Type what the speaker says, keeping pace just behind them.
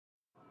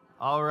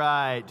All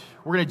right,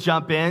 we're gonna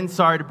jump in.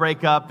 Sorry to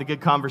break up the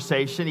good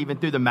conversation, even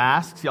through the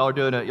masks. Y'all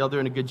doing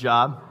a good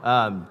job.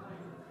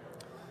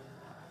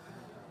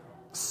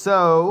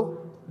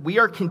 So we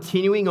are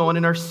continuing on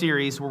in our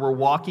series where we're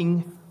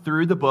walking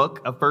through the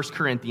book of 1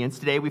 Corinthians.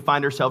 Today we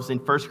find ourselves in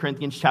 1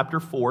 Corinthians chapter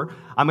 4.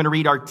 I'm going to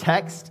read our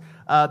text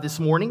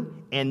this morning,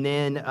 and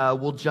then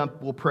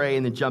we'll pray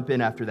and then jump in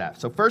after that.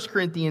 So 1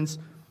 Corinthians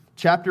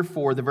chapter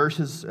 4, the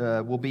verses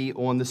will be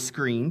on the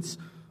screens,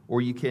 or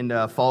you can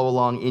follow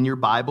along in your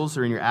Bibles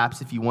or in your apps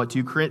if you want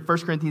to. 1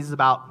 Corinthians is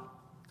about,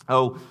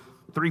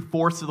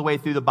 3/4 of the way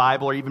through the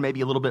Bible, or even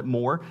maybe a little bit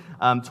more,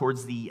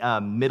 towards the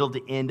middle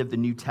to end of the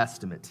New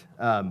Testament.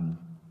 1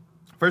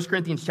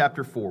 Corinthians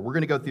chapter 4, we're going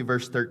to go through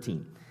verse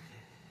 13.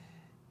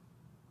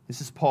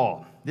 This is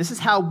Paul. This is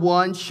how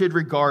one should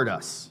regard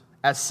us,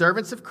 as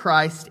servants of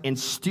Christ and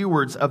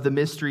stewards of the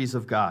mysteries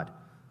of God.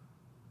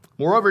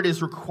 Moreover, it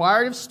is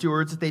required of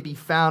stewards that they be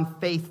found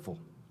faithful.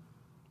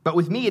 But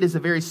with me, it is a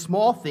very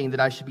small thing that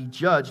I should be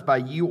judged by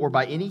you or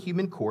by any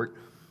human court.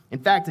 In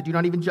fact, I do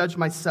not even judge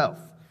myself.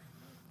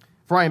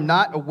 For I am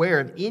not aware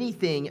of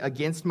anything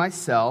against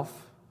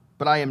myself,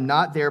 but I am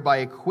not thereby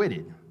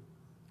acquitted.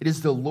 It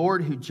is the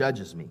Lord who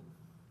judges me.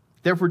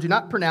 Therefore, do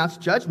not pronounce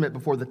judgment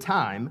before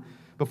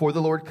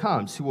the Lord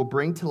comes, who will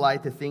bring to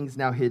light the things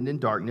now hidden in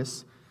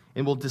darkness,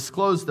 and will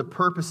disclose the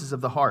purposes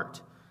of the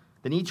heart.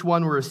 Then each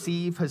one will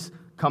receive his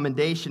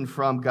commendation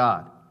from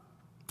God.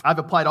 I've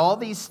applied all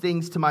these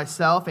things to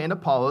myself and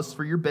Apollos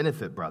for your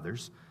benefit,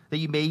 brothers, that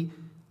you may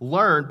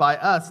learn by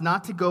us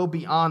not to go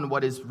beyond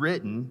what is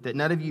written, that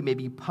none of you may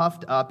be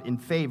puffed up in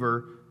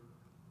favor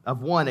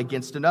of one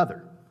against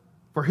another.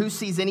 For who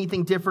sees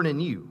anything different in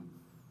you?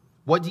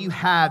 What do you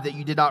have that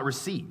you did not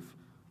receive?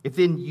 If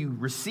then you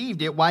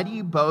received it, why do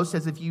you boast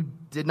as if you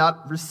did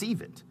not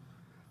receive it?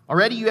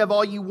 Already you have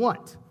all you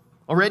want.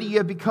 Already you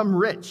have become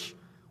rich.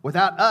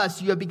 Without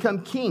us, you have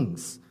become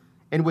kings.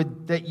 And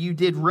with that you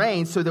did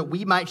reign so that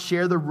we might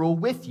share the rule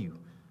with you.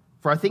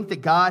 For I think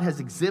that God has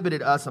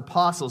exhibited us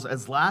apostles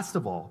as last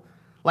of all,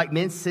 like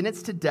men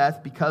sentenced to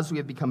death because we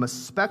have become a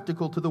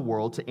spectacle to the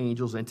world, to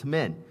angels and to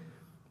men.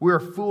 We are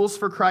fools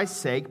for Christ's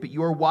sake, but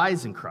you are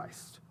wise in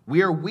Christ.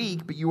 We are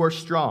weak, but you are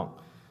strong.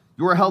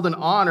 You are held in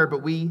honor,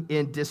 but we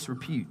in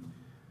disrepute.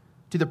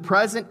 To the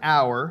present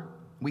hour,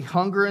 we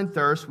hunger and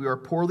thirst, we are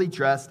poorly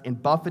dressed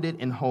and buffeted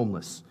and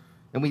homeless.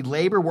 And we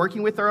labor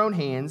working with our own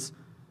hands.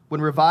 When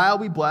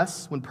reviled, we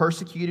bless. When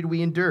persecuted,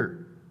 we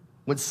endure.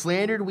 When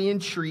slandered, we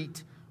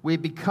entreat. We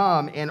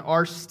become and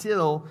are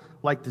still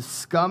like the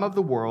scum of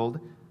the world,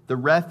 the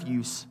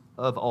refuse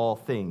of all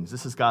things.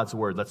 This is God's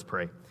word. Let's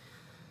pray.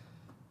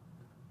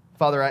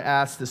 Father, I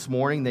ask this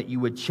morning that you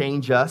would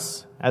change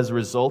us as a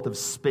result of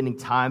spending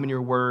time in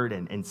your word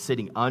and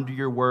sitting under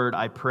your word.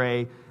 I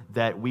pray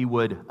that we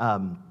would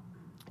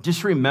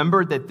just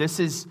remember that this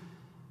is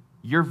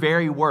your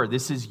very word.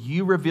 This is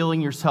you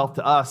revealing yourself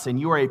to us, and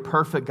you are a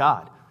perfect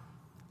God.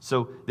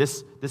 So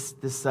this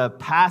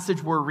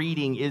passage we're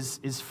reading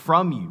is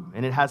from you,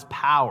 and it has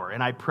power.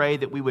 And I pray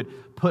that we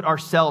would put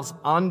ourselves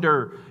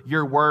under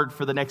your word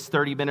for the next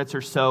 30 minutes or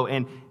so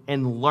and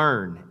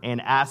learn and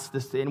ask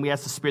this. And we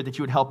ask the Spirit that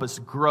you would help us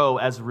grow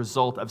as a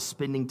result of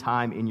spending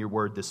time in your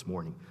word this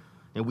morning.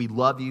 And we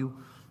love you.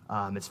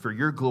 It's for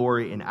your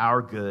glory and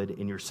our good.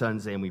 In your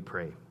Son's name we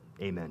pray.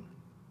 Amen.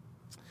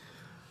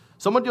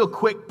 So I'm going to do a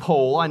quick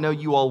poll. I know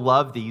you all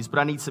love these, but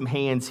I need some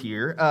hands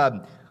here.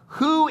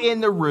 Who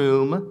in the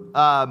room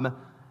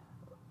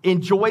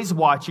enjoys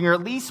watching, or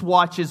at least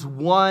watches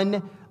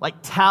one like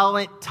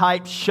talent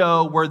type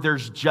show where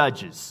there's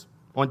judges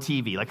on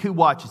TV? Like, who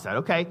watches that?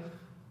 Okay,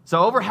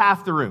 so over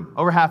half the room.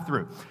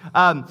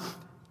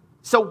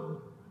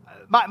 So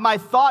my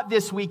thought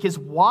this week is,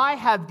 why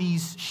have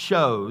these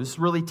shows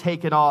really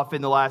taken off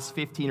in the last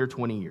 15 or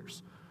 20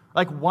 years?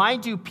 Like, why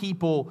do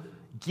people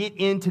get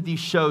into these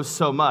shows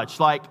so much?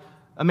 Like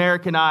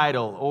American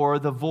Idol or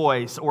The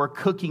Voice or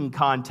cooking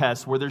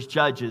contests where there's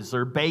judges,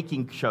 or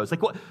baking shows.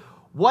 Like,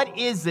 what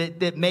is it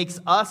that makes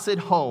us at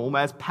home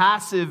as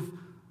passive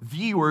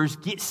viewers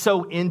get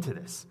so into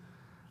this?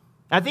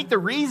 I think the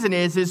reason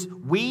is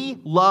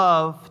we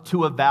love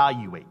to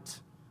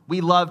evaluate.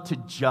 We love to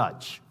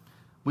judge.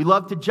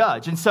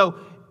 And so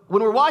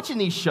when we're watching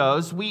these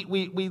shows, we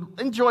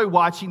enjoy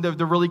watching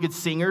the really good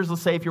singers.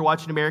 Let's say if you're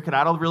watching American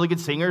Idol, really good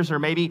singers, or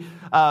maybe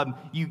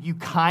you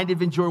kind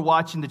of enjoy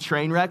watching the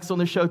train wrecks on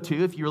the show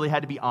too, if you really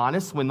had to be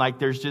honest, when like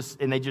they just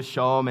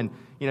show them, and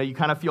you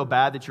kind of feel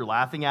bad that you're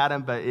laughing at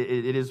them, but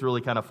it is really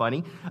kind of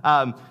funny.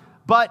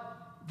 But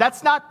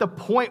that's not the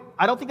point.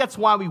 I don't think that's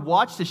why we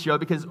watch the show,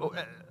 because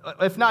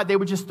if not, they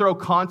would just throw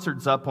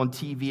concerts up on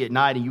TV at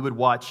night and you would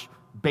watch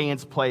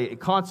bands play at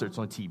concerts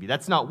on TV.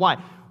 That's not why.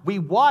 We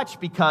watch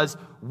because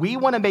we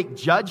want to make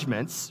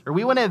judgments, or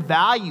we want to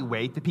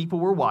evaluate the people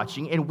we're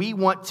watching, and we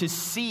want to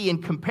see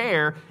and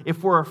compare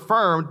if we're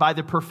affirmed by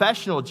the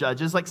professional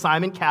judges like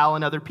Simon Cowell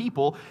and other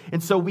people.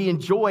 And so we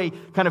enjoy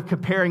kind of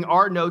comparing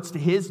our notes to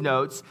his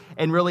notes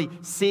and really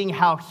seeing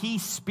how he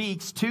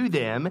speaks to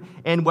them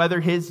and whether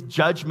his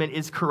judgment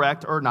is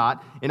correct or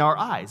not in our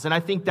eyes. And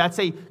I think that's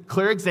a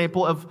clear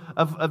example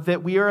of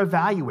that we are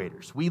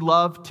evaluators. We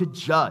love to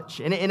judge.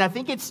 And I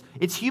think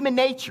it's human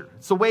nature.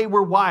 It's the way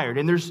we're wired,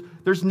 and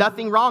there's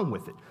nothing wrong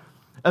with it.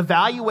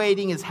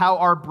 Evaluating is how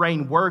our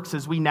brain works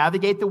as we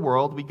navigate the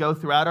world. We go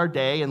throughout our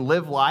day and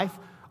live life.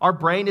 Our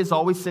brain is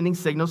always sending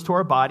signals to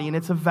our body, and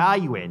it's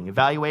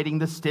evaluating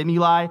the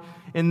stimuli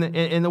in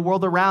the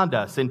world around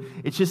us. And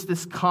it's just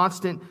this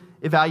constant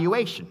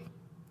evaluation.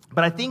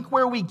 But I think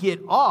where we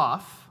get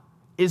off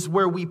is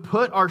where we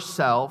put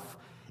ourselves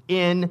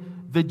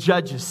in the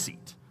judge's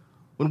seat,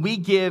 when we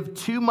give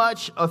too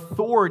much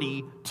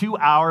authority to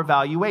our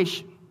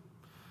evaluation.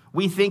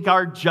 We think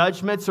our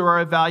judgments or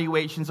our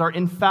evaluations are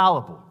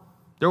infallible.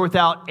 They're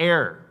without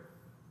error.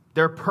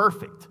 They're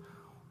perfect.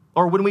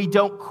 Or when we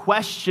don't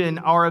question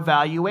our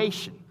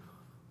evaluation.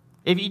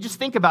 If you just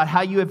think about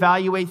how you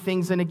evaluate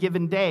things in a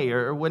given day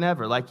or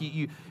whenever, like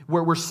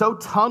we're so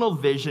tunnel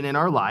vision in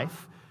our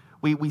life.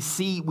 We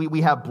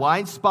have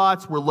blind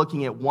spots. We're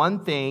looking at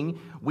one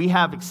thing. We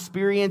have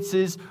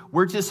experiences.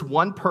 We're just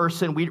one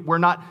person. We're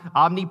not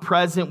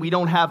omnipresent. We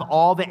don't have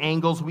all the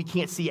angles. We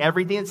can't see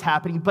everything that's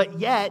happening.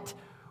 But yet,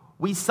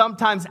 we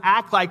sometimes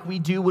act like we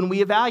do when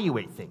we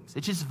evaluate things.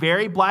 It's just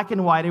very black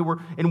and white,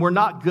 and we're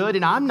not good,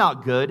 and I'm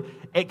not good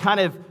at kind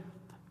of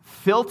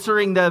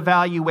filtering the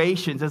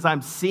evaluations as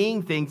I'm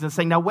seeing things and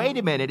saying, now, wait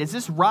a minute, is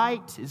this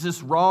right? Is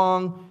this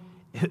wrong?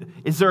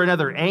 Is there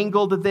another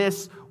angle to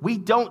this? We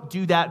don't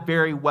do that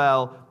very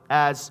well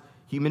as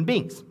human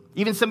beings.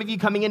 Even some of you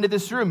coming into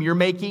this room, you're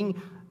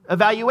making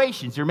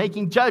evaluations. You're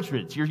making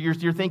judgments.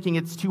 You're thinking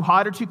it's too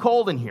hot or too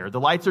cold in here. The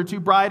lights are too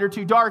bright or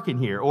too dark in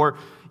here. Or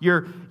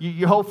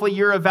hopefully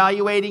you're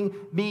evaluating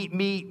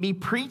me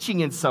preaching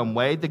in some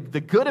way.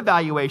 The good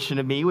evaluation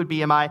of me would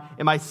be, am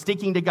I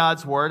sticking to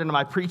God's word and am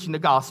I preaching the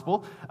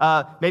gospel?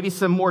 Maybe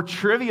some more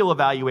trivial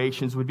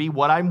evaluations would be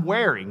what I'm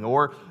wearing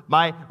or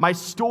my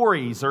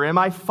stories, or am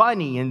I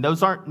funny? And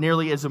those aren't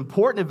nearly as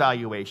important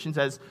evaluations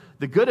as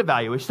the good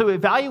evaluation. So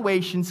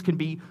evaluations can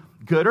be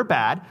good or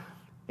bad.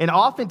 And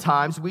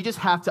oftentimes, we just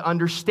have to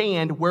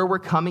understand where we're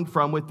coming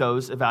from with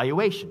those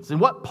evaluations.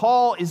 And what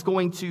Paul is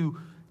going to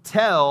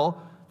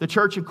tell the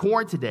church in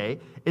Corinth today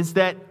is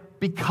that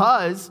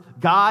because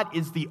God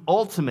is the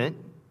ultimate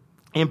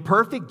and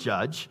perfect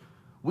judge,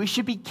 we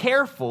should be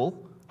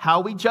careful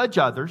how we judge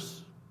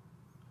others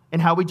and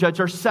how we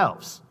judge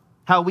ourselves,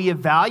 how we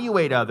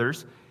evaluate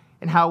others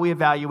and how we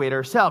evaluate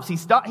ourselves.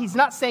 He's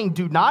not saying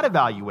do not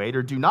evaluate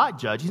or do not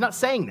judge. He's not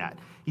saying that.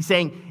 He's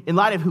saying in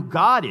light of who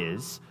God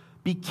is,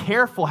 be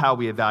careful how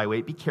we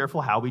evaluate, be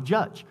careful how we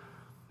judge.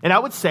 And I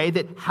would say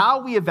that how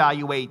we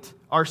evaluate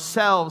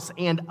ourselves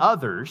and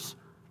others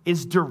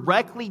is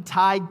directly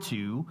tied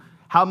to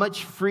how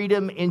much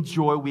freedom and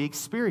joy we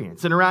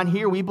experience. And around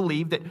here, we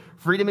believe that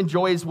freedom and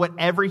joy is what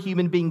every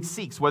human being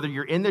seeks, whether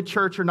you're in the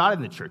church or not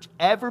in the church.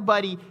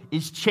 Everybody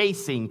is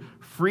chasing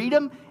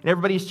freedom and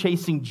everybody is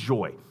chasing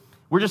joy.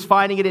 We're just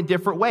finding it in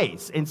different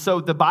ways. And so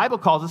the Bible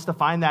calls us to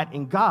find that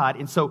in God.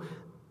 And so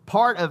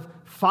part of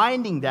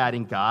finding that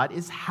in God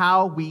is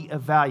how we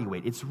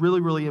evaluate. It's really,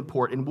 really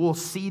important, and we'll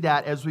see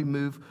that as we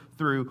move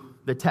through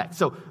the text.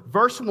 So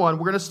verse 1,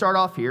 we're going to start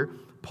off here.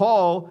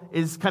 Paul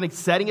is kind of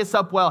setting us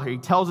up well here. He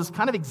tells us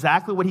kind of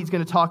exactly what he's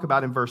going to talk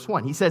about in verse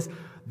 1. He says,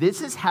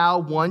 this is how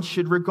one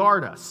should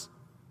regard us,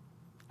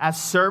 as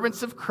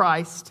servants of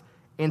Christ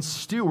and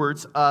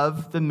stewards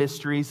of the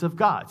mysteries of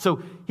God.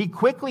 So he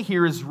quickly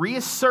here is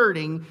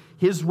reasserting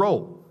his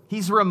role.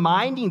 He's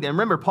reminding them.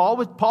 Remember,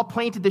 Paul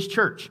planted this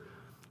church.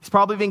 He's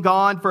probably been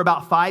gone for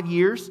about 5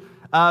 years.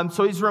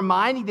 So he's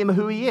reminding them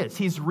who he is.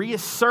 He's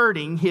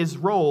reasserting his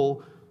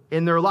role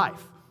in their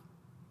life.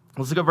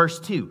 Let's look at verse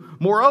 2.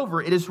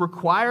 Moreover, it is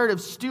required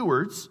of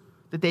stewards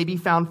that they be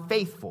found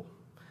faithful.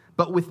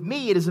 But with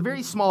me, it is a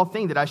very small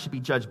thing that I should be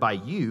judged by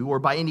you or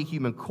by any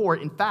human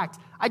court. In fact,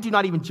 I do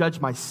not even judge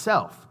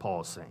myself,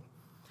 Paul is saying.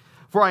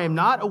 For I am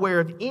not aware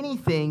of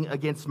anything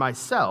against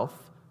myself,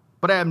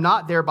 but I am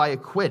not thereby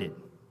acquitted.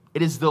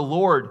 It is the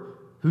Lord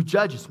who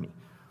judges me.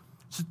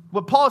 So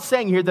what Paul is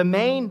saying here, the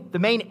main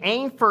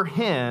aim for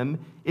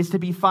him is to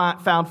be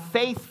found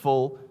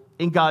faithful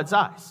in God's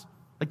eyes.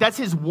 Like that's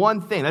his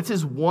one thing. That's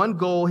his one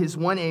goal. His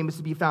one aim is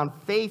to be found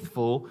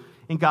faithful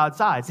in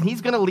God's eyes. And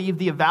he's going to leave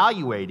the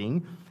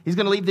evaluating. He's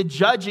going to leave the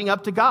judging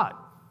up to God.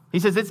 He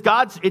says it's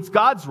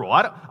God's role.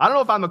 I don't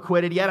know if I'm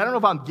acquitted yet. I don't know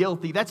if I'm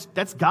guilty.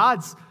 That's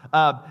God's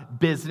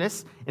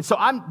business. And so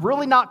I'm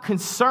really not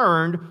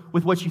concerned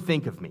with what you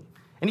think of me.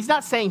 And he's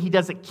not saying he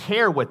doesn't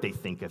care what they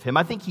think of him.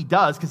 I think he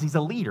does because he's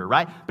a leader,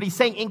 right? But he's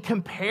saying in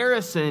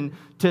comparison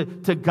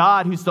to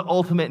God, who's the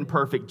ultimate and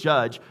perfect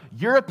judge,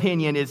 your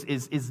opinion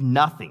is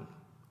nothing.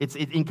 It's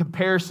in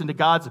comparison to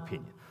God's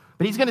opinion.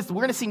 But we're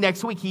going to see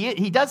next week,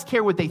 he does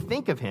care what they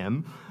think of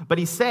him, but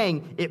he's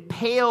saying it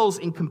pales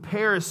in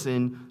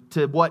comparison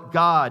to what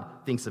God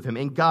thinks of him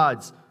and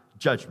God's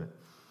judgment.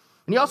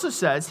 And he also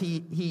says,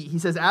 he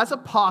says, as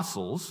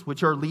apostles,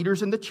 which are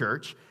leaders in the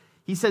church,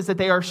 he says that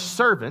they are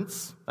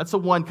servants. That's the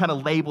one kind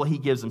of label he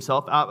gives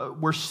himself.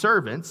 We're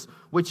servants,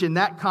 which in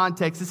that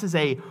context, this is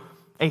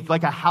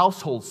like a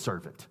household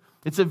servant.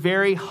 It's a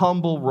very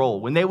humble role.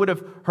 When they would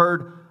have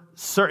heard,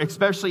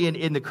 especially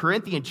in the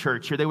Corinthian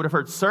church here, they would have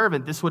heard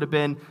servant. This would have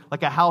been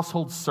like a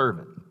household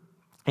servant.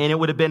 And it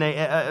would have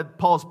been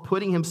Paul's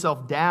putting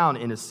himself down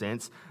in a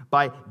sense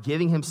by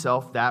giving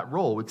himself that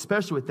role,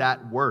 especially with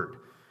that word.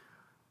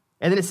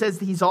 And then it says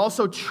that he's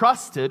also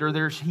trusted,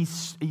 or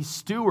he's a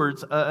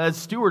steward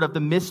of the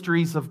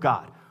mysteries of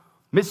God.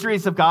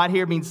 Mysteries of God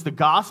here means the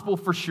gospel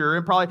for sure,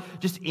 and probably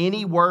just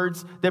any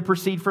words that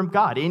proceed from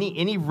God,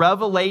 any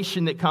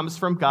revelation that comes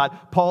from God.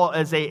 Paul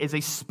is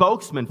a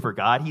spokesman for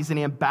God. He's an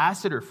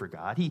ambassador for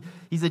God.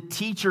 He's a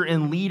teacher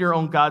and leader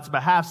on God's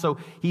behalf. So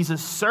he's a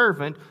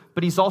servant,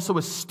 but he's also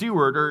a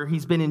steward, or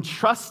he's been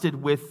entrusted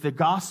with the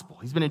gospel.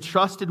 He's been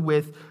entrusted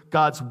with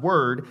God's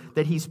word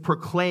that he's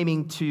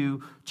proclaiming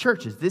to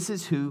churches. This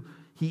is who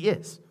he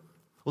is.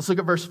 Let's look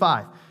at verse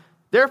 5.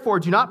 Therefore,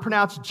 do not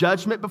pronounce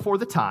judgment before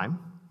the time,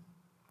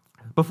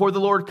 before the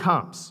Lord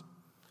comes,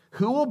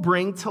 who will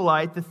bring to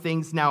light the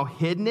things now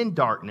hidden in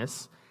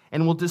darkness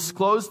and will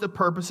disclose the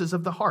purposes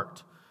of the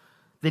heart.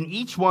 Then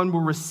each one will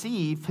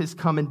receive his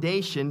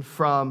commendation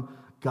from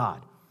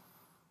God.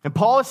 And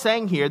Paul is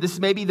saying here, this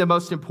may be the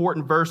most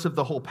important verse of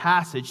the whole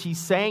passage. He's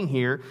saying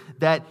here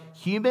that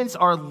humans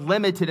are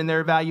limited in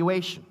their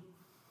evaluation.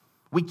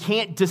 We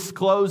can't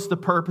disclose the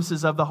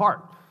purposes of the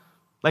heart.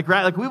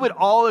 Like we would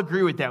all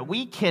agree with that.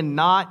 We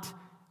cannot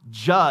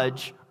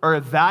judge or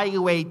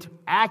evaluate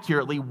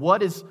accurately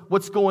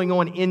what's going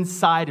on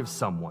inside of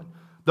someone,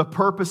 the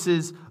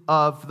purposes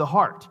of the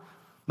heart.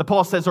 The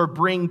Paul says, or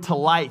bring to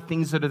light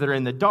things that are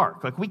in the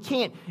dark. Like we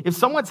can't, if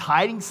someone's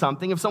hiding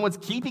something, if someone's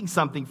keeping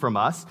something from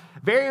us,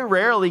 very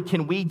rarely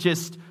can we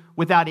just,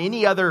 without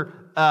any other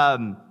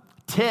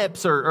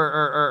tips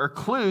or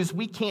clues,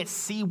 we can't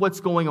see what's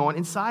going on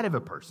inside of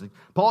a person.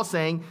 Paul's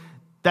saying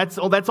that's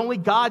only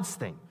God's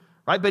thing.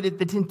 Right? But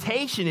the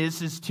temptation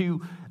is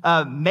to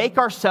make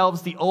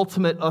ourselves the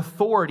ultimate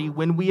authority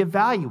when we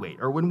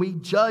evaluate or when we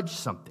judge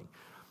something.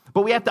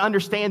 But we have to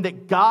understand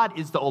that God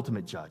is the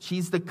ultimate judge.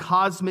 He's the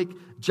cosmic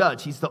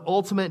judge. He's the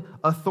ultimate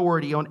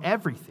authority on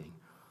everything.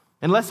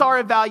 Unless our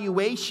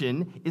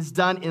evaluation is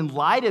done in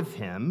light of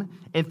him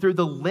and through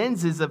the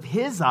lenses of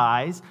his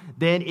eyes,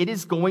 then it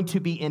is going to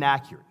be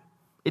inaccurate.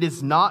 It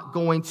is not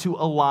going to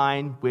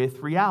align with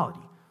reality.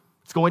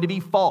 It's going to be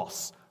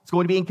false. It's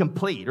going to be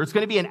incomplete, or it's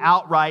going to be an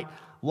outright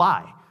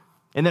lie.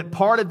 And that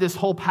part of this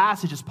whole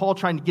passage is Paul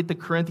trying to get the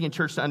Corinthian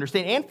church to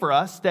understand, and for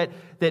us, that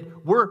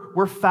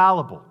we're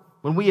fallible.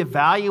 When we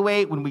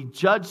evaluate, when we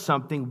judge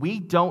something, we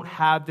don't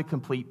have the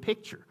complete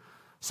picture.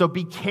 So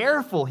be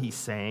careful, he's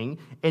saying,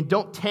 and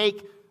don't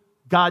take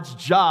God's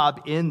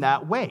job in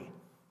that way.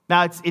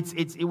 Now,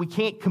 we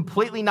can't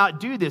completely not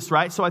do this,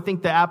 right? So I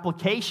think the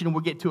application, we'll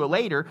get to it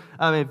later,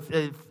 kind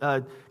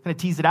of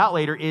tease it out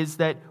later, is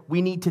that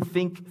we need to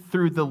think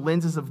through the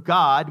lenses of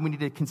God. We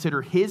need to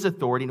consider his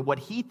authority and what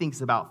he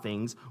thinks about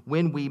things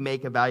when we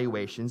make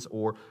evaluations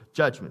or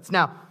judgments.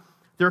 Now,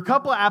 there are a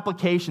couple of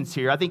applications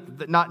here. I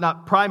think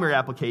not primary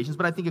applications,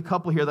 but I think a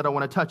couple here that I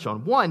want to touch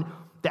on. One,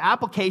 the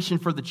application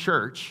for the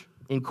church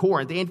in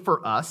Corinth and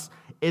for us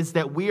is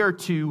that we are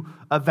to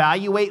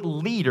evaluate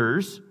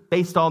leaders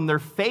based on their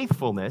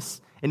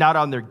faithfulness and not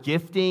on their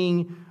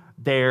gifting,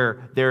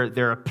 their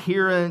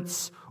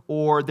appearance,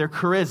 or their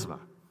charisma.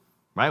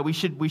 Right? We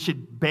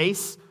should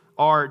base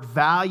our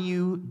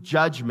value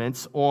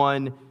judgments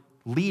on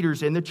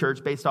leaders in the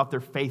church based off their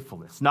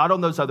faithfulness, not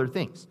on those other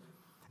things.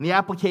 And the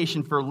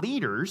application for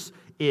leaders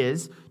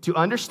is to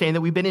understand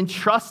that we've been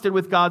entrusted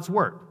with God's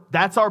word.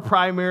 That's our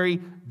primary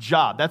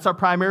job. That's our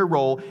primary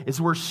role, is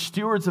we're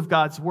stewards of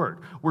God's word.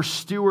 We're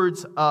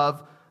stewards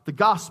of the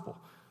gospel.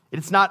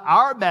 It's not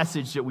our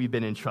message that we've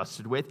been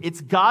entrusted with. It's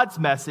God's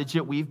message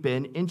that we've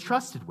been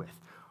entrusted with.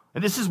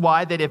 And this is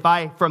why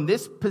that from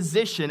this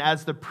position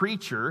as the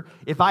preacher,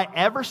 if I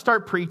ever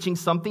start preaching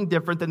something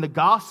different than the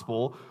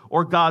gospel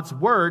or God's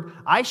word,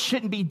 I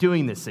shouldn't be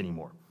doing this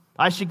anymore.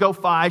 I should go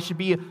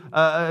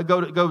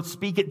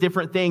speak at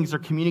different things or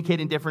communicate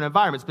in different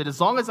environments. But as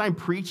long as I'm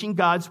preaching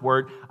God's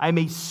word, I'm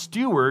a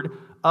steward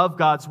of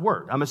God's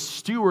word. I'm a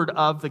steward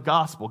of the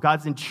gospel.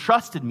 God's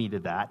entrusted me to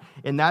that,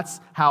 and that's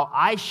how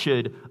I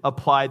should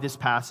apply this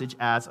passage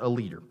as a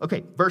leader.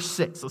 Okay, verse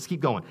 6. Let's keep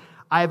going.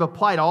 I have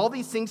applied all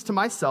these things to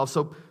myself.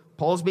 So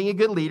Paul's being a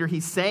good leader.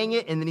 He's saying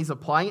it, and then he's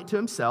applying it to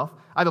himself.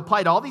 I've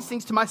applied all these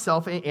things to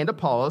myself and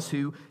Apollos,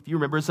 who, if you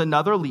remember, is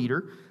another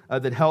leader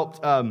that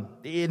helped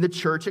in the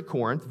church at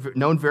Corinth,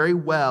 known very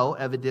well,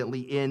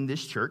 evidently, in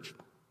this church,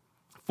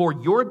 for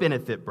your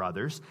benefit,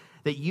 brothers,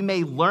 that you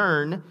may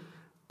learn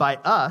by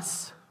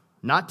us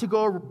not to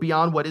go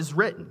beyond what is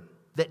written,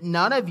 that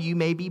none of you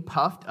may be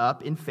puffed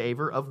up in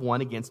favor of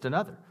one against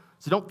another.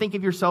 So don't think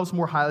of yourselves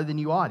more highly than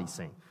you ought, he's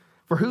saying.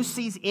 For who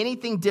sees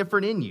anything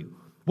different in you?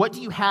 What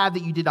do you have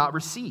that you did not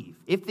receive?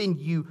 If then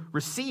you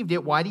received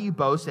it, why do you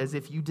boast as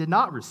if you did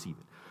not receive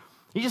it?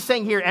 He's just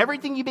saying here,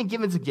 everything you've been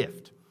given is a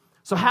gift.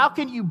 So how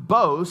can you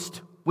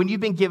boast when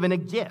you've been given a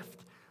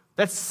gift?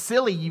 That's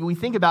silly. We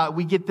think about it,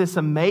 we get this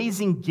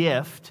amazing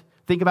gift.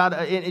 Think about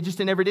it just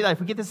in everyday life.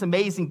 We get this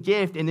amazing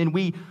gift, and then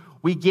we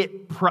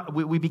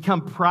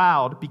become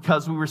proud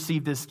because we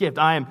received this gift.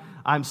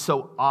 I'm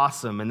so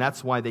awesome, and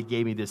that's why they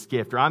gave me this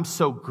gift. Or I'm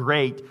so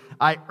great,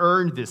 I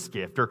earned this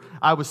gift. Or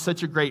I was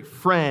such a great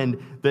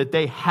friend that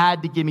they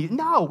had to give me.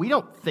 No, we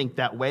don't think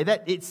that way.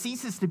 That it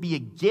ceases to be a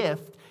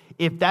gift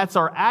if that's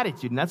our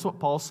attitude, and that's what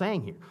Paul's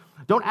saying here.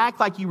 Don't act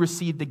like you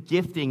received the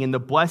gifting and the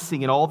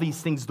blessing and all these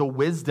things, the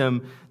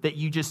wisdom that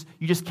you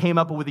just came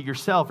up with it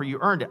yourself or you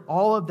earned it.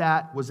 All of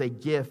that was a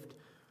gift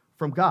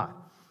from God.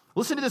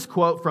 Listen to this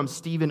quote from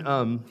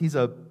Stephen. He's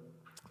a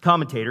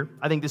commentator.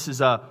 I think this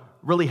is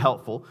really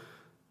helpful.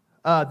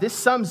 This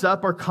sums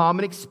up our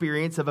common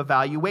experience of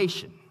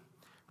evaluation.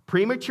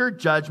 Premature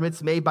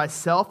judgments made by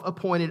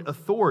self-appointed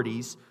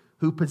authorities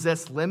who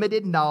possess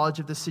limited knowledge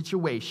of the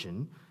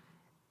situation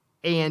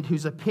and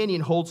whose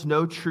opinion holds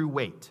no true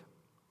weight.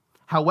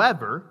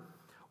 However,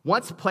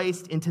 once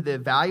placed into the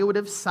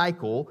evaluative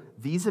cycle,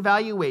 these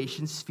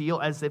evaluations feel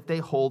as if they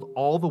hold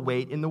all the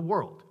weight in the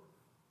world.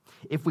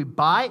 If we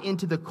buy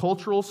into the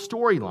cultural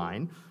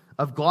storyline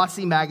of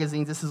glossy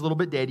magazines, this is a little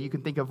bit dated. You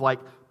can think of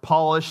like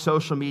polished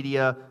social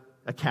media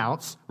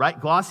accounts, right?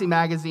 Glossy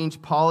magazines,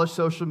 polished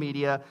social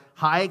media,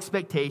 high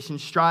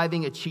expectations,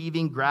 striving,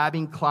 achieving,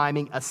 grabbing,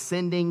 climbing,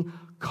 ascending,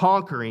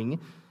 conquering.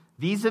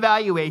 These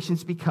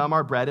evaluations become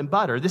our bread and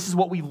butter. This is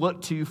what we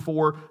look to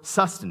for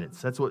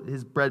sustenance. That's what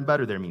his bread and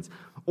butter there means.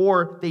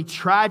 Or they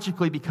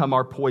tragically become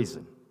our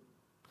poison.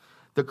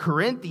 The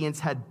Corinthians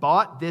had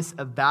bought this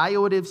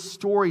evaluative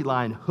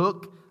storyline,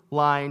 hook,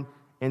 line,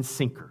 and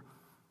sinker.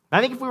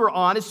 I think if we were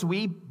honest,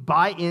 we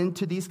buy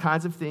into these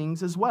kinds of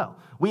things as well.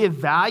 We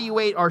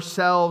evaluate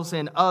ourselves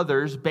and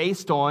others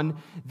based on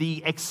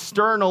the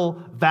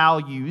external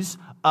values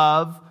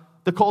of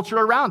the culture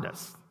around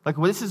us. Like,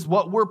 well, this is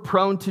what we're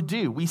prone to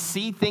do. We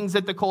see things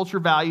that the culture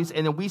values,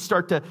 and then we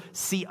start to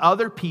see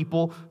other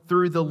people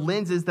through the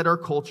lenses that our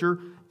culture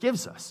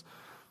gives us.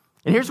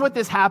 And here's what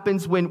this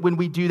happens when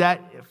we do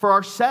that for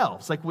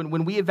ourselves. Like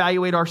when we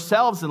evaluate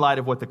ourselves in light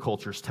of what the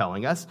culture is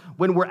telling us,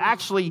 when we're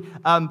actually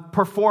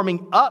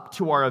performing up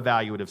to our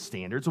evaluative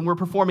standards, when we're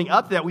performing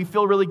up to that, we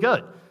feel really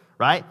good,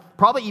 right?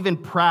 Probably even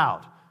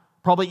proud,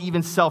 probably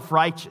even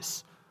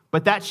self-righteous.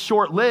 But that's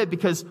short-lived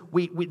because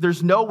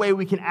there's no way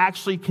we can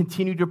actually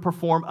continue to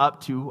perform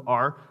up to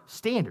our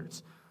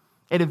standards.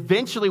 And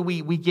eventually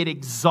we get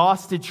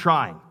exhausted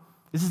trying.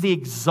 This is the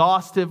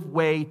exhaustive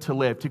way to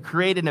live, to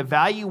create an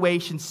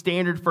evaluation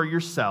standard for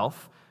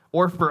yourself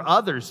or for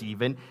others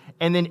even,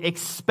 and then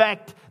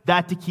expect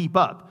that to keep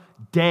up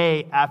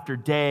day after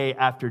day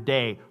after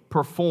day.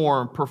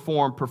 Perform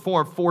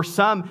for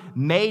some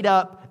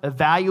made-up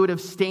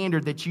evaluative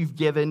standard that you've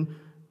given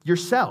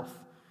yourself.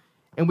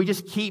 And we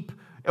just keep...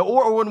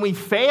 Or when we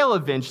fail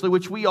eventually,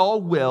 which we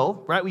all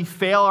will, right? We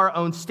fail our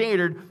own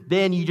standard,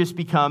 then you just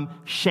become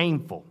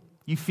shameful.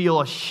 You feel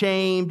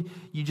ashamed.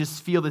 You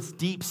just feel this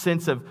deep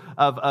sense of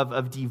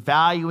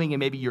devaluing, and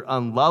maybe you're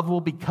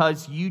unlovable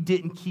because you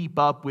didn't keep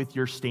up with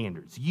your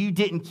standards. You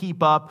didn't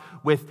keep up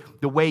with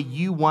the way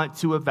you want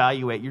to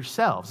evaluate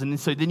yourselves. And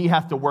so then you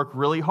have to work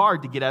really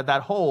hard to get out of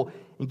that hole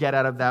and get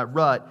out of that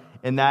rut,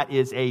 and that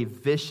is a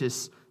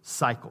vicious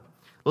cycle.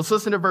 Let's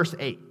listen to verse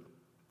 8.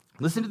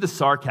 Listen to the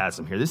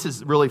sarcasm here. This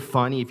is really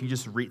funny if you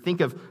just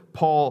think of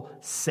Paul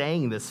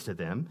saying this to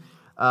them.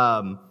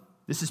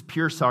 This is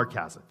pure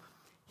sarcasm.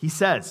 He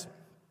says,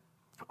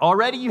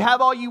 already you have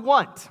all you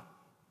want.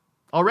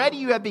 Already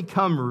you have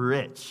become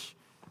rich.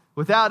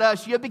 Without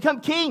us, you have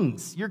become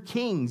kings. You're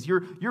kings.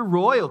 You're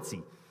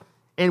royalty.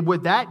 And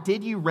with that,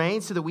 did you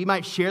reign so that we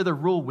might share the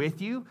rule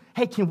with you?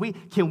 Hey, can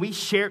we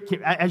share,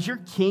 as your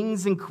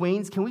kings and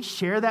queens, can we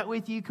share that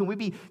with you? Can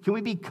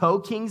we be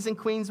co-kings and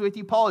queens with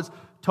you? Paul is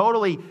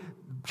totally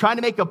trying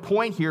to make a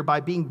point here by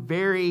being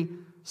very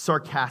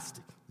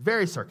sarcastic.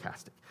 Very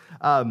sarcastic.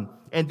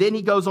 And then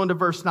he goes on to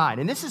verse 9.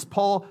 And this is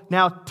Paul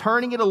now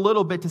turning it a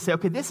little bit to say,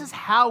 okay, this is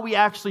how we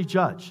actually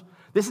judge.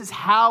 This is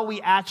how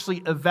we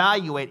actually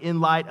evaluate in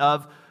light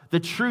of the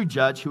true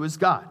judge who is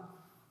God.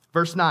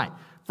 Verse 9.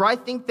 For I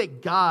think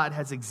that God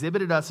has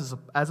exhibited us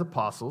as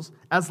apostles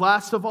as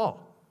last of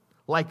all,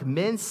 like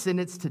men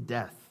sentenced to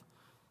death,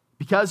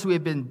 because we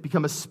have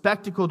become a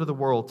spectacle to the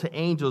world, to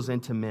angels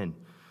and to men.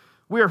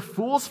 We are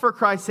fools for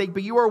Christ's sake,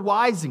 but you are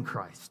wise in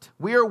Christ.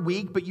 We are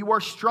weak, but you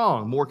are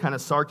strong. More kind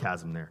of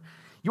sarcasm there.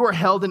 You are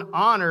held in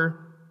honor,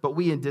 but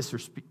we in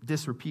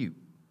disrepute.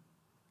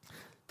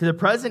 To the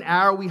present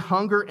hour we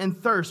hunger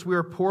and thirst. We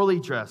are poorly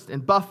dressed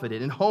and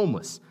buffeted and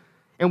homeless.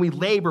 And we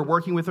labor,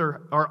 working with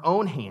our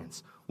own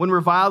hands. When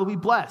reviled, we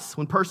bless.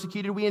 When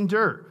persecuted, we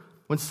endure.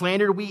 When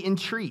slandered, we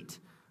entreat.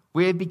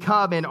 We have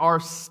become and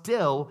are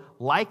still,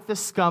 like the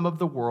scum of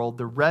the world,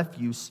 the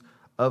refuse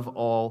of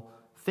all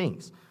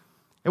things.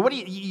 And what do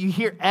you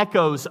hear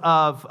echoes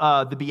of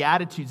the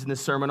Beatitudes in the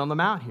Sermon on the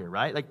Mount here,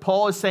 right? Like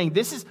Paul is saying,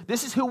 this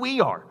is who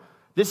we are.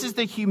 This is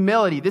the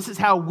humility. This is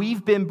how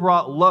we've been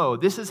brought low.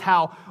 This is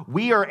how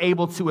we are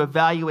able to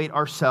evaluate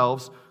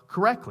ourselves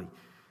correctly.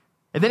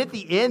 And then at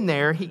the end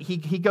there,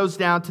 he goes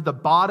down to the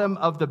bottom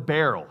of the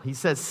barrel. He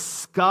says,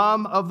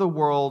 scum of the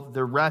world,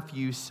 the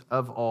refuse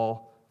of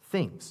all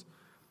things.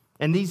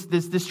 And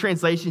this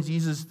translation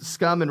uses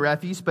scum and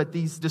refuse, but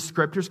these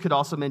descriptors could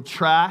also mean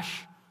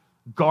trash,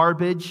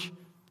 garbage,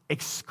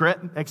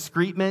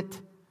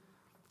 excrement,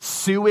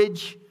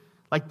 sewage.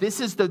 Like this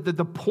is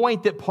the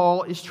point that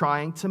Paul is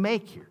trying to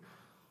make here.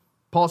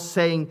 Paul's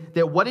saying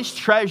that what is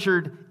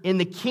treasured in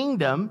the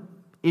kingdom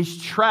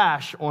is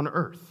trash on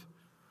earth.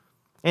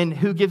 And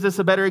who gives us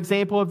a better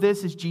example of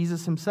this is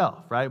Jesus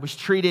himself, right? It was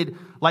treated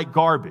like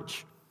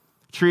garbage.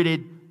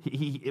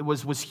 He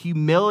was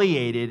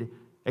humiliated,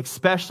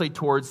 especially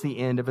towards the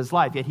end of his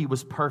life. Yet he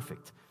was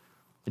perfect.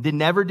 He did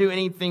never do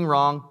anything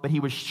wrong, but he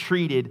was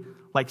treated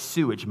like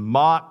sewage,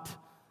 mocked,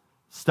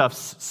 stuff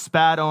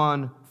spat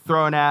on,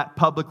 thrown at,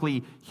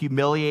 publicly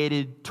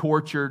humiliated,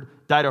 tortured,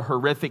 died a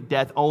horrific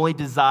death, only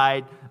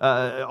designed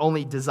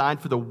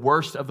for the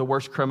worst of the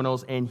worst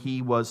criminals, and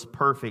he was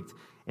perfect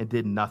and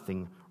did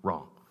nothing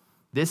wrong.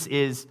 This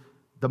is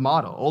the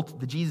model.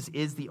 Jesus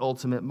is the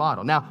ultimate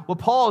model. Now, what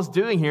Paul is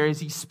doing here is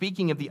he's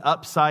speaking of the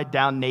upside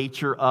down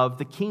nature of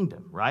the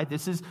kingdom, right?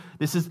 This is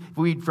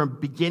from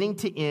beginning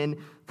to end,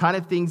 kind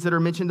of things that are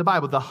mentioned in the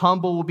Bible. The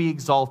humble will be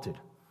exalted.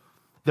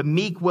 The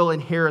meek will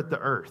inherit the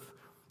earth.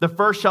 The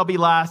first shall be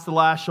last, the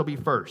last shall be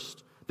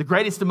first. The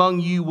greatest among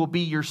you will be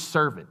your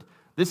servant.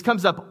 This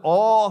comes up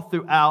all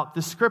throughout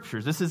the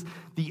scriptures. This is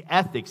the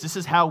ethics. This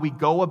is how we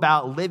go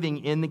about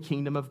living in the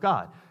kingdom of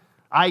God.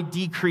 I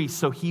decrease,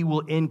 so he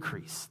will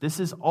increase. This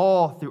is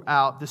all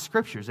throughout the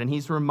scriptures, and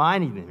he's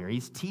reminding them here.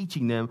 He's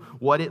teaching them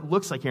what it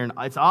looks like here, and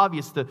it's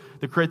obvious the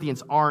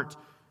Corinthians aren't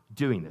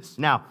doing this.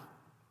 Now,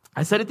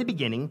 I said at the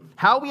beginning,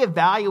 how we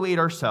evaluate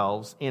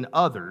ourselves and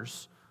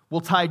others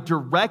will tie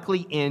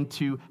directly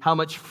into how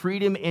much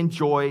freedom and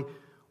joy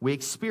we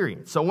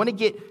experience. So I want to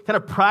get kind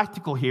of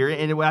practical here,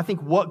 and I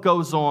think what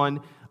goes on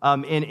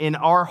in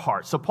our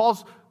hearts. So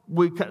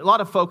a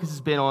lot of focus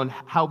has been on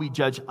how we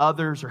judge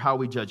others or how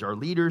we judge our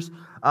leaders,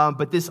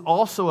 but this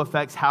also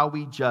affects how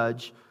we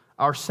judge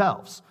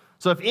ourselves.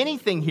 So if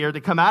anything here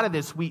to come out of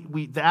this,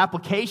 the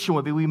application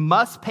would be we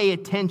must pay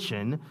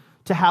attention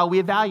to how we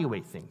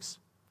evaluate things.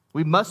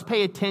 We must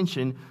pay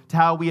attention to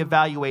how we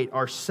evaluate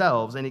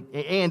ourselves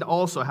and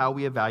also how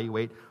we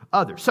evaluate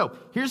others. So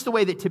here's the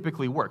way that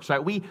typically works,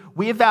 right? We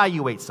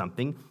evaluate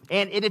something,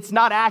 and it's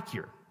not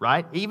accurate,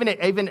 right? Even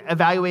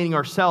evaluating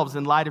ourselves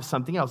in light of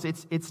something else,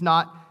 it's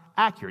not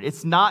accurate.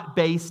 It's not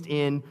based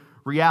in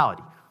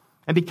reality.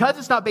 And because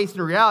it's not based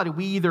in reality,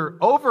 we either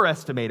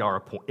overestimate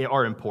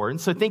our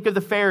importance. So think of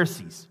the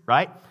Pharisees,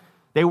 right?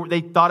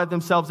 They thought of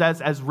themselves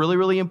as really,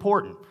 really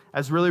important,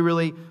 as really,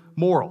 really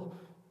moral.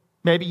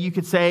 Maybe you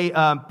could say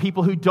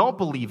people who don't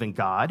believe in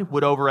God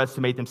would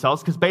overestimate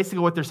themselves because basically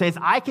what they're saying is,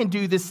 I can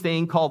do this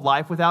thing called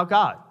life without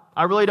God.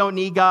 I really don't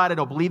need God. I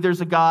don't believe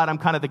there's a God. I'm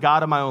kind of the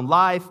God of my own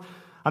life.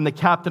 I'm the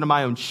captain of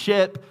my own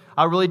ship.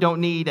 I really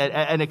don't need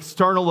an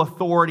external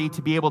authority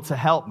to be able to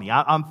help me.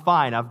 I'm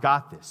fine. I've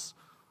got this.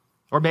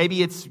 Or maybe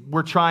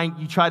you try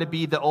to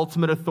be the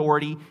ultimate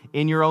authority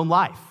in your own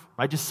life,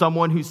 right? Just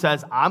someone who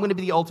says, I'm going to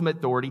be the ultimate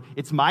authority.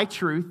 It's my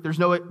truth. There's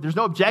no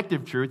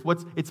objective truth.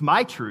 It's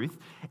my truth.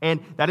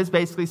 And that is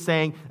basically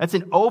saying that's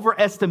an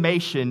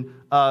overestimation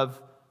of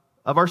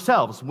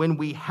ourselves when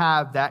we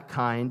have that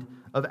kind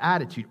of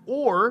attitude.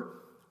 Or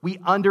we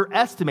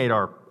underestimate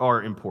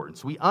our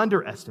importance. We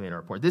underestimate our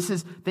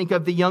importance. Think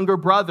of the younger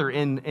brother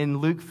in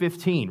Luke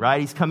 15,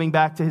 right? He's coming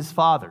back to his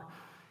father,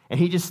 and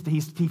he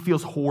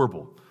feels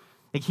horrible.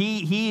 Like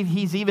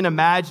he's even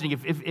imagining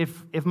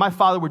if my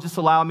father would just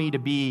allow me to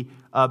be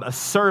a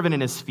servant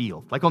in his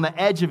field, like on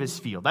the edge of his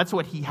field. That's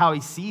how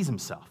he sees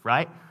himself,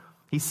 right?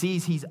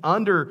 He's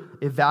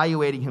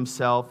under-evaluating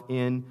himself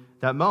in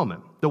that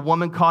moment. The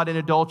woman caught in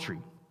adultery,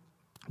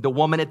 the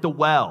woman at the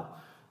well.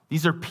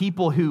 These are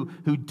people who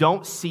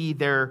don't see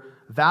their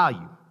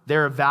value.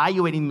 They're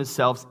evaluating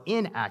themselves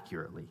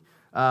inaccurately.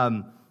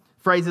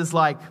 Phrases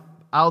like,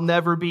 I'll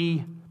never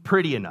be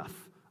pretty enough.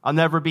 I'll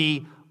never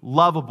be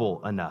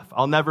lovable enough.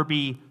 I'll never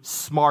be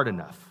smart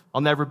enough.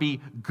 I'll never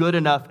be good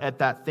enough at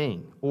that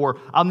thing. Or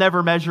I'll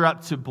never measure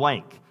up to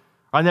blank.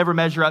 I'll never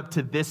measure up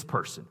to this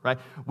person, right?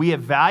 We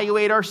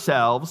evaluate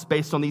ourselves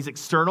based on these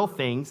external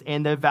things,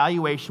 and the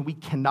evaluation, we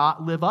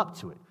cannot live up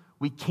to it.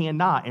 We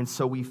cannot, and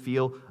so we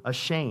feel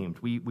ashamed.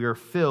 We are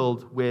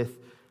filled with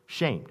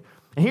shame.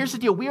 And here's the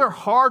deal. We are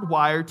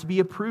hardwired to be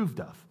approved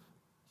of.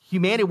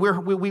 Humanity,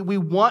 we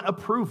want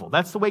approval.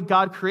 That's the way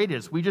God created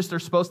us. We just are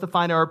supposed to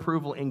find our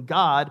approval in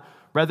God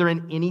rather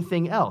than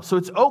anything else. So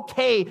it's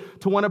okay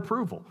to want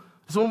approval.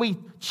 So when we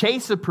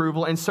chase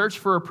approval and search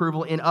for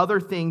approval in other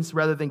things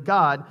rather than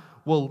God,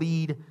 will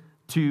lead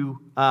to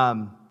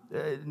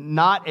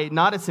not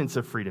a sense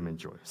of freedom and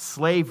joy,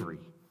 slavery,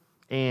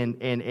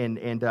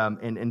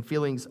 and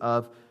feelings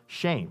of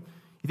shame.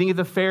 You think of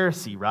the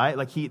Pharisee, right?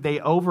 Like they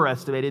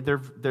overestimated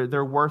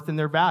their worth and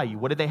their value.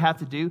 What did they have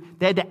to do?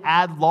 They had to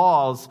add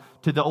laws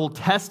to the Old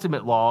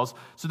Testament laws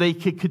so they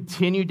could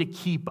continue to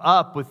keep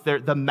up with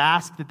the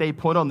mask that they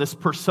put on, this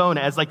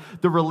persona as like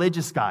the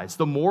religious guys,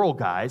 the moral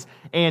guys,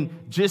 and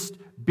just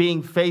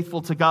being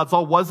faithful to God's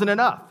law wasn't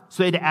enough.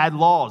 So they had to add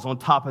laws on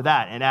top of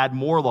that and add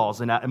more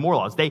laws and more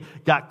laws. They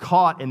got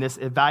caught in this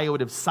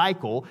evaluative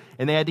cycle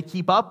and they had to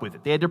keep up with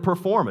it. They had to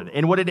perform it.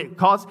 And what did it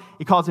cause?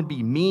 It caused them to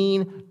be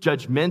mean,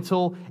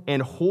 judgmental,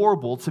 and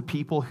horrible to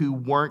people who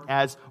weren't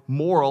as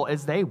moral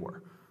as they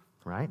were,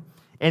 right?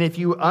 And if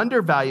you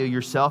undervalue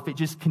yourself, it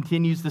just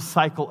continues the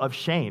cycle of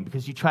shame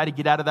because you try to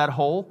get out of that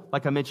hole,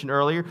 like I mentioned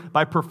earlier,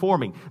 by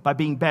performing, by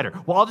being better.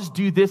 Well, I'll just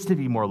do this to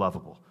be more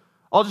lovable.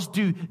 I'll just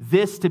do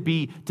this to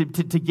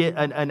get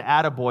an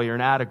attaboy or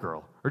an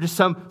attagirl, or just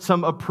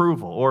some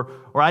approval, or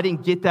I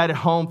didn't get that at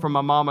home from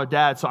my mom or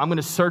dad, so I'm going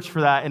to search for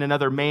that in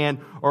another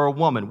man or a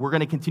woman. We're going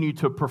to continue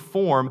to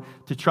perform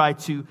to try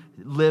to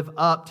live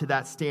up to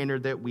that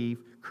standard that we've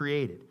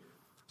created.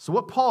 So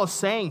what Paul is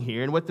saying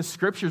here, and what the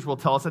scriptures will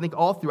tell us, I think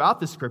all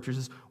throughout the scriptures,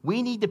 is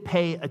we need to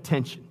pay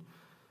attention.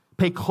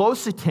 Pay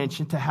close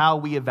attention to how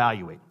we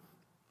evaluate.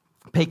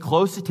 Pay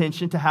close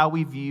attention to how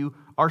we view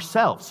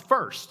ourselves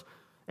first.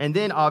 And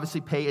then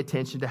obviously pay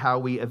attention to how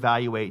we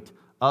evaluate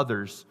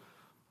others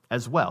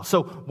as well.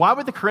 So why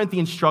were the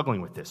Corinthians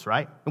struggling with this,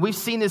 right? And we've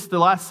seen this the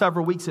last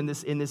several weeks in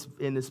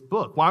this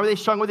book. Why were they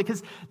struggling with it?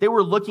 Because they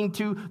were looking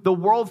to the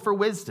world for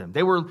wisdom.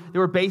 They were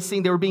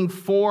being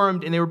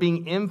formed and they were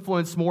being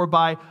influenced more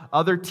by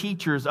other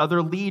teachers,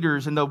 other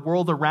leaders in the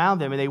world around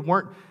them, and they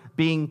weren't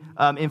being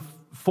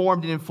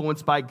formed and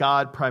influenced by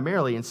God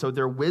primarily. And so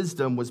their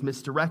wisdom was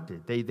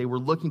misdirected. They were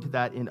looking to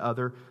that in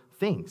other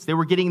things. They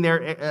were getting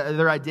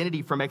their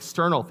identity from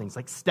external things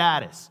like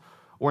status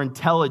or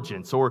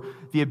intelligence or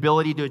the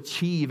ability to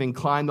achieve and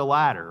climb the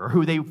ladder or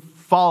who they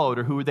followed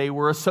or who they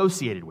were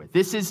associated with.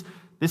 This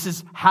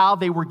is how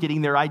they were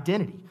getting their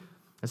identity.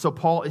 And so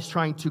Paul is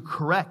trying to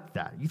correct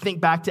that. You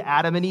think back to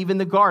Adam and Eve in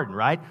the garden,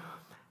 right?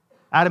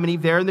 Adam and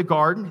Eve there in the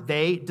garden,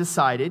 they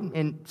decided,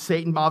 and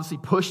Satan obviously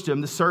pushed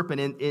them, the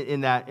serpent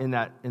in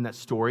that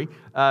story.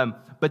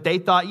 But they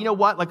thought, you know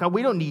what? Like,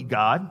 we don't need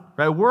God,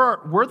 right?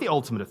 We're the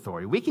ultimate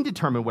authority. We can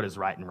determine what is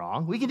right and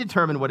wrong. We can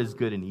determine what is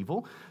good and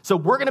evil. So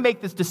we're going to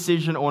make this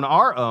decision on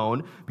our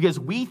own because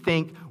we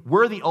think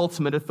we're the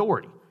ultimate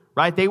authority,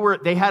 right? They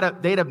had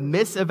a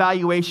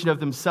misevaluation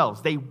of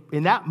themselves.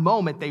 In that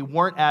moment, they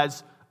weren't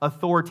as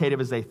authoritative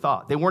as they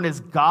thought. They weren't as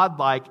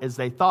godlike as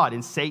they thought.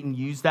 And Satan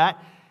used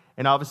that.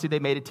 And obviously they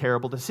made a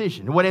terrible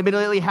decision. And what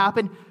immediately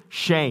happened?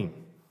 Shame.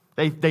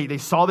 They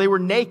saw they were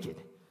naked.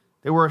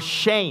 They were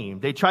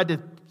ashamed. They tried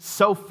to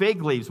sew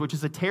fig leaves, which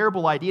is a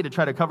terrible idea to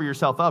try to cover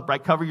yourself up,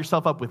 right? Cover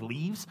yourself up with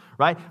leaves,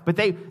 right? But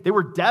they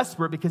were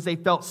desperate because they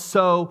felt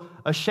so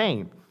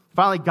ashamed.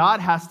 Finally,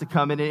 God has to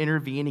come in and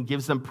intervene and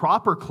gives them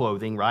proper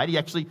clothing, right? He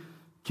actually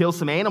kills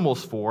some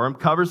animals for them,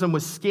 covers them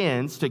with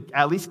skins to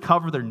at least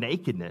cover their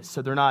nakedness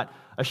so they're not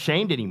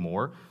ashamed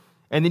anymore.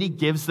 And then he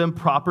gives them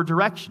proper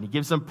direction.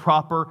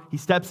 He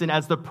steps in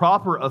as the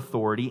proper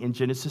authority in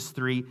Genesis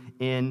 3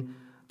 in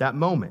that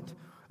moment.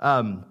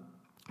 I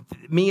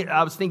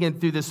was thinking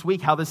through this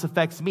week how this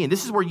affects me. And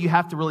this is where you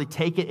have to really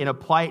take it and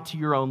apply it to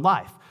your own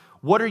life.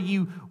 Where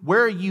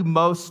are you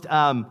most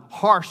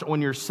harsh on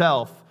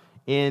yourself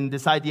in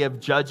this idea of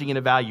judging and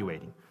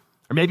evaluating?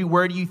 Or maybe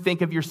where do you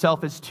think of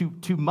yourself as too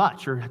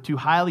much or too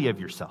highly of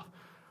yourself?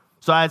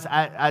 So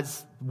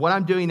as what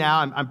I'm doing now,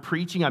 I'm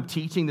preaching, I'm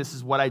teaching. This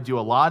is what I do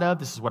a lot of.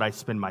 This is what I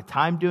spend my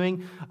time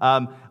doing.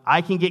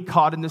 I can get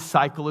caught in this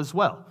cycle as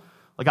well.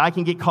 Like I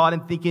can get caught in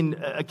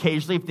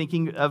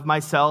thinking of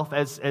myself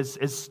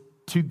as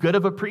too good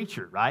of a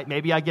preacher, right?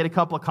 Maybe I get a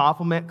couple of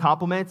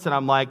compliments, and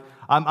I'm like,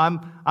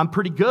 I'm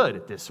pretty good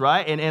at this,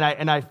 right?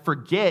 And I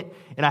forget,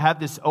 and I have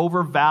this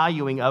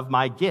overvaluing of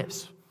my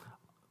gifts,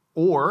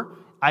 or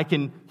I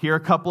can hear a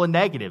couple of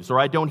negatives, or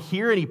I don't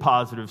hear any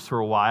positives for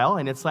a while,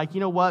 and it's like,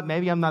 you know what?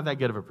 Maybe I'm not that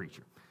good of a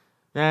preacher.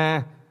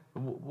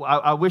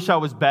 I wish I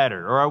was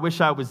better, or I wish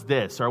I was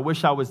this, or I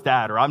wish I was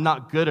that, or I'm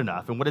not good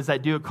enough. And what does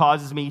that do? It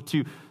causes me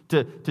to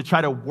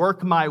try to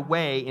work my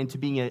way into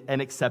being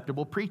an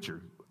acceptable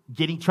preacher,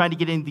 trying to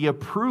get in the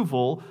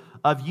approval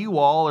of you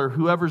all or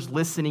whoever's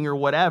listening or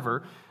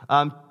whatever,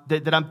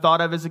 that I'm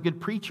thought of as a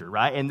good preacher,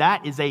 right? And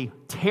that is a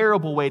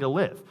terrible way to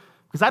live.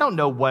 Because I don't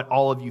know what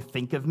all of you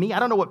think of me. I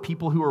don't know what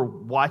people who are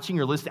watching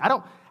or listening,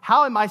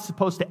 how am I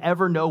supposed to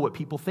ever know what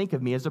people think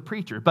of me as a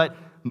preacher? But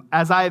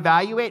as I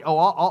evaluate,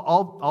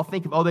 I'll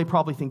think of, they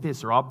probably think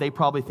this, or they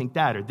probably think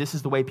that, or this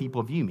is the way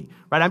people view me,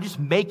 right? I'm just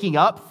making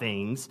up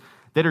things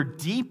that are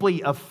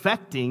deeply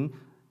affecting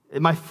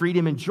my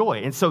freedom and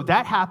joy. And so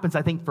that happens,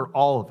 I think, for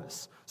all of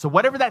us. So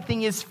whatever that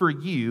thing is for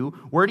you,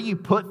 where do you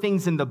put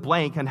things in the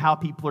blank on how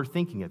people are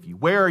thinking of you?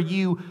 Where are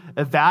you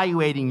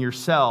evaluating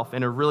yourself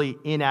in a really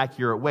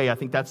inaccurate way? I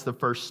think that's the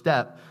first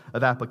step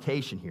of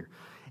application here.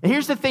 And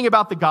here's the thing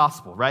about the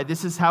gospel, right?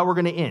 This is how we're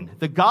going to end.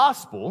 The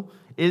gospel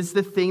is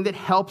the thing that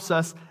helps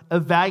us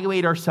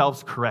evaluate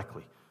ourselves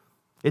correctly.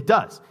 It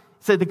does.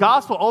 So the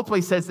gospel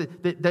ultimately says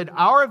that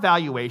our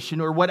evaluation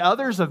or what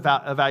others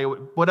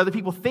evaluate, what other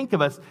people think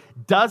of us,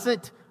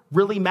 doesn't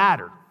really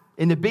matter.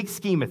 In the big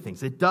scheme of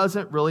things, it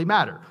doesn't really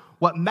matter.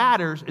 What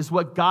matters is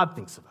what God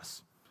thinks of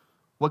us.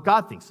 What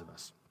God thinks of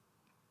us.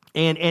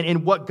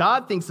 And what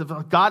God thinks of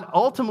us, God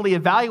ultimately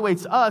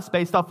evaluates us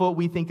based off what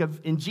we think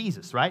of in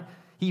Jesus, right?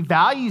 He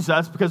values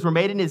us because we're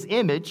made in his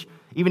image,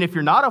 even if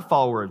you're not a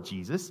follower of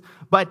Jesus,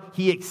 but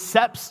he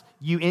accepts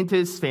you into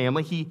his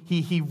family.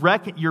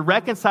 You're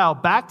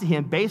reconciled back to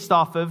him based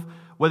off of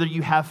whether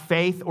you have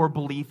faith or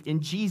belief in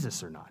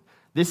Jesus or not.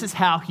 This is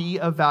how he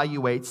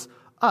evaluates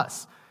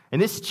us.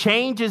 And this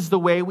changes the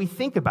way we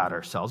think about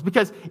ourselves,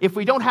 because if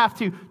we don't have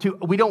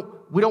we don't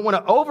want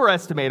to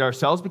overestimate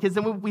ourselves, because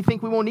then we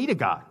think we won't need a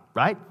God,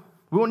 right?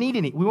 We won't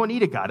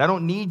need a God. I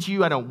don't need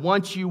you. I don't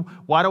want you.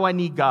 Why do I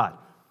need God?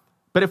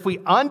 But if we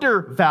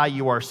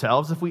undervalue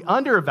ourselves, if we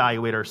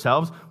underevaluate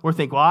ourselves, we'll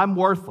think, well, I'm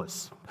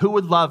worthless. Who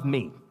would love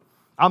me?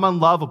 I'm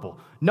unlovable.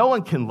 No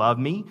one can love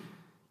me.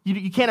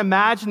 You can't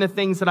imagine the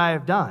things that I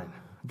have done.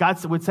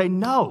 God would say,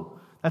 no,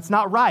 that's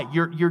not right.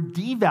 You're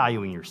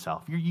devaluing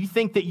yourself. You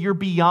think that you're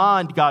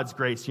beyond God's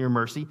grace and your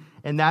mercy,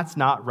 and that's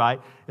not right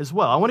as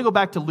well. I want to go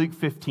back to Luke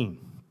 15.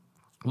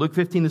 Luke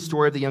 15, the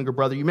story of the younger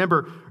brother. You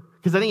remember,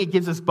 because I think it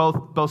gives us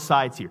both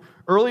sides here.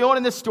 Early on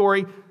in this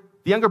story,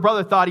 the younger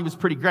brother thought he was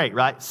pretty great,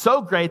 right?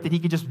 So great that he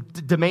could just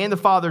demand the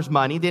father's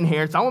money, the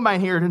inheritance. I want my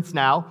inheritance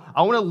now.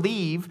 I want to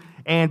leave,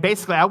 and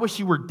basically, I wish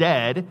you were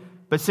dead,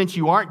 but since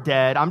you aren't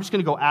dead, I'm just going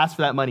to go ask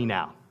for that money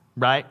now.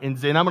 Right? And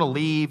then I'm going to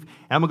leave, and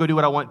I'm going to go do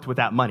what I want with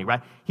that money,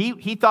 right?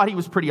 He thought he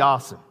was pretty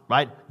awesome,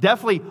 right?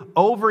 Definitely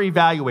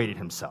over-evaluated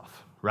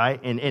himself, right?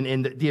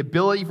 And the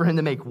ability for him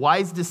to make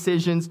wise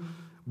decisions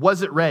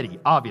wasn't ready,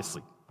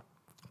 obviously.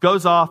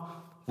 Goes off,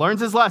 learns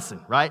his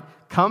lesson, right?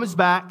 Comes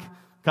back,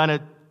 kind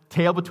of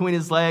tail between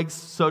his legs,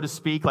 so to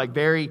speak, like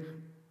very,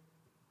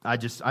 I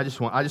just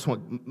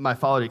want my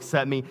father to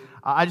accept me.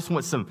 I just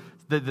want some...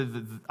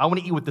 I want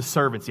to eat with the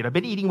servants. I've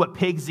been eating what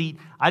pigs eat.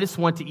 I just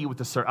want to eat with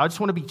the servants. I just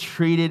want to be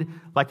treated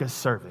like a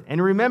servant.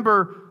 And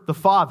remember the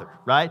father,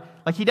 right?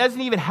 Like he doesn't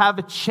even have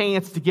a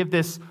chance to give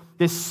this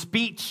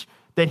speech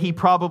that he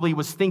probably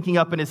was thinking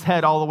up in his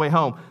head all the way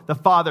home. The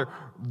father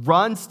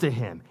runs to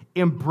him,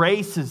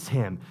 embraces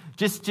him,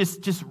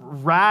 just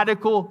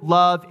radical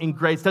love and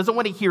grace. Doesn't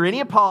want to hear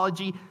any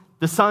apology.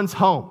 The son's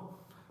home.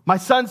 My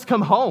son's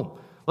come home.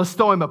 Let's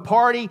throw him a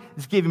party.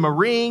 Let's give him a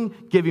ring,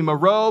 give him a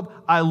robe.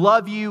 I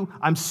love you.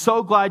 I'm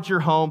so glad you're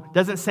home.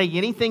 Doesn't say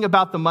anything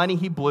about the money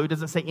he blew.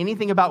 Doesn't say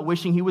anything about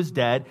wishing he was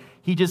dead.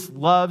 He just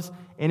loves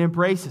and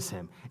embraces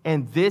him.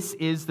 And this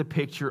is the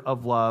picture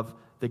of love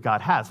that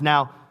God has.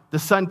 Now, the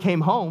son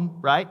came home,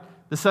 right?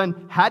 The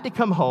son had to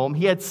come home.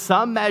 He had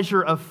some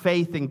measure of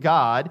faith in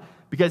God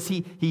because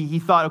he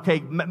thought, okay,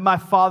 my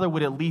father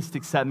would at least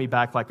accept me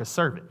back like a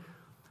servant.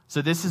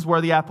 So this is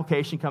where the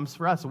application comes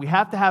for us. So we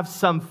have to have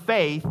some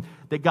faith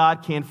that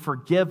God can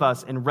forgive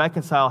us and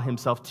reconcile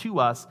himself to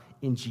us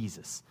in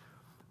Jesus.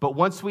 But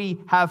once we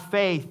have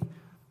faith,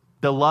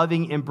 the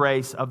loving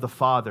embrace of the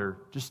Father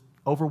just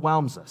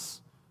overwhelms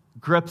us,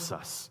 grips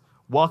us,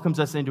 welcomes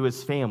us into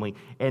his family,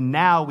 and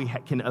now we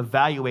can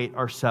evaluate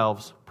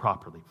ourselves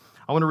properly.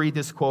 I want to read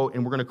this quote,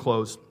 and we're going to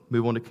close,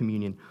 move on to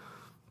communion.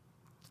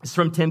 It's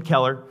from Tim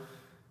Keller.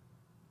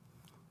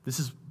 This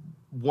is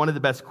one of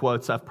the best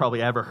quotes I've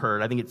probably ever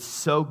heard. I think it's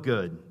so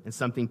good and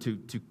something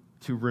to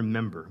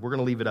remember. We're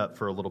going to leave it up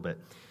for a little bit.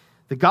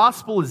 The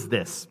gospel is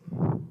this.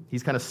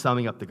 He's kind of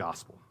summing up the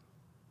gospel.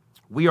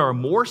 We are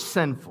more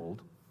sinful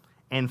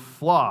and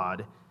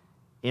flawed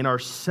in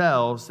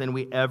ourselves than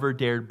we ever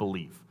dared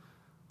believe.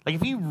 Like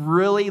if you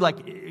really,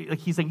 like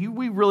he's saying,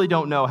 we really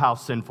don't know how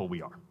sinful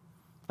we are.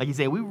 Like he's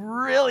saying, we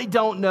really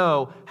don't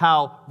know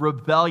how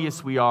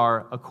rebellious we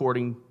are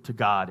according to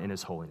God and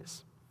his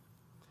holiness.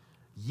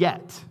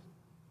 Yet,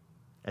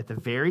 at the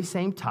very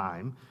same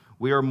time,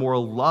 we are more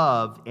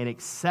loved and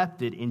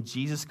accepted in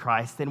Jesus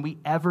Christ than we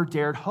ever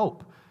dared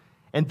hope.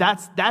 And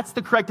that's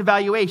the correct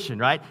evaluation,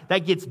 right?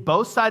 That gets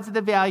both sides of the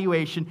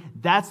evaluation.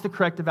 That's the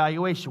correct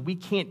evaluation. We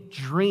can't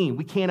dream.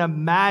 We can't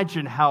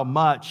imagine how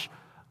much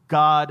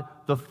God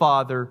the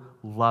Father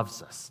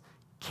loves us,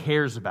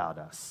 cares about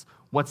us,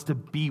 wants to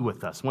be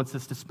with us, wants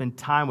us to spend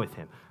time with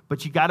him.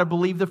 But you got to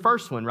believe the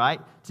first one,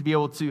 right? To be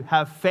able to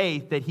have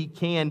faith that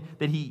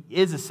he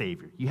is a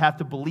Savior. You have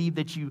to believe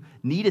that you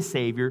need a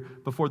Savior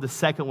before the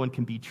second one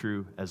can be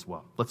true as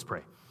well. Let's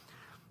pray.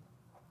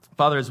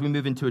 Father, as we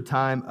move into a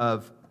time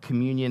of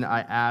communion, I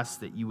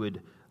ask that you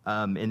would,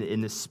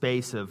 in this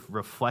space of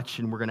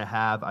reflection we're going to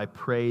have, I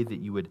pray that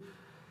you would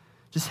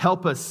just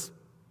help us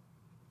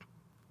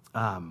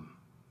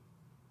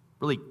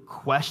really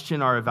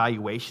question our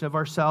evaluation of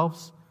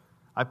ourselves.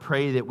 I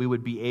pray that we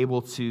would be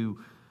able to,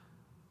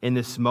 in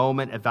this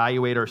moment,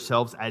 evaluate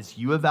ourselves as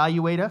you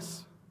evaluate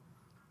us,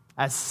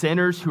 as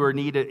sinners who are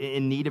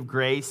in need of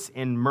grace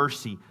and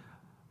mercy,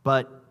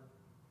 but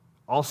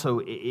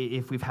also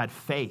if we've had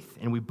faith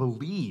and we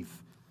believe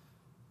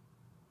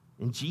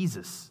in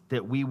Jesus,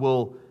 that we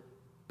will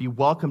be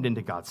welcomed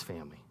into God's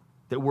family,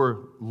 that we're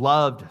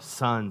loved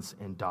sons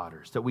and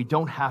daughters, that we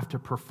don't have to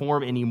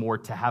perform anymore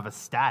to have a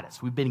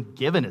status. We've been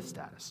given a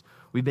status.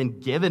 We've been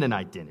given an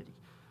identity.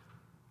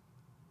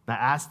 And I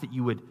ask that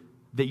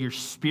your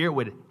Spirit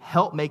would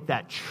help make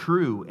that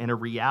true and a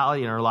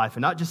reality in our life,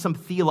 and not just some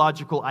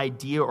theological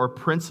idea or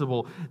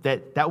principle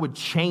that would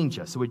change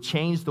us. It would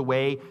change the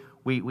way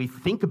we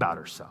think about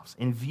ourselves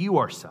and view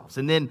ourselves,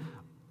 and then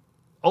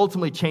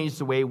ultimately change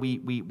the way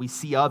we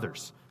see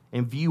others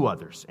and view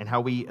others, and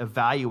how we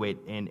evaluate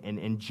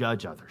and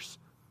judge others.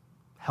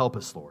 Help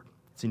us, Lord.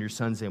 It's in your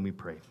Son's name we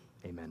pray.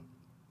 Amen.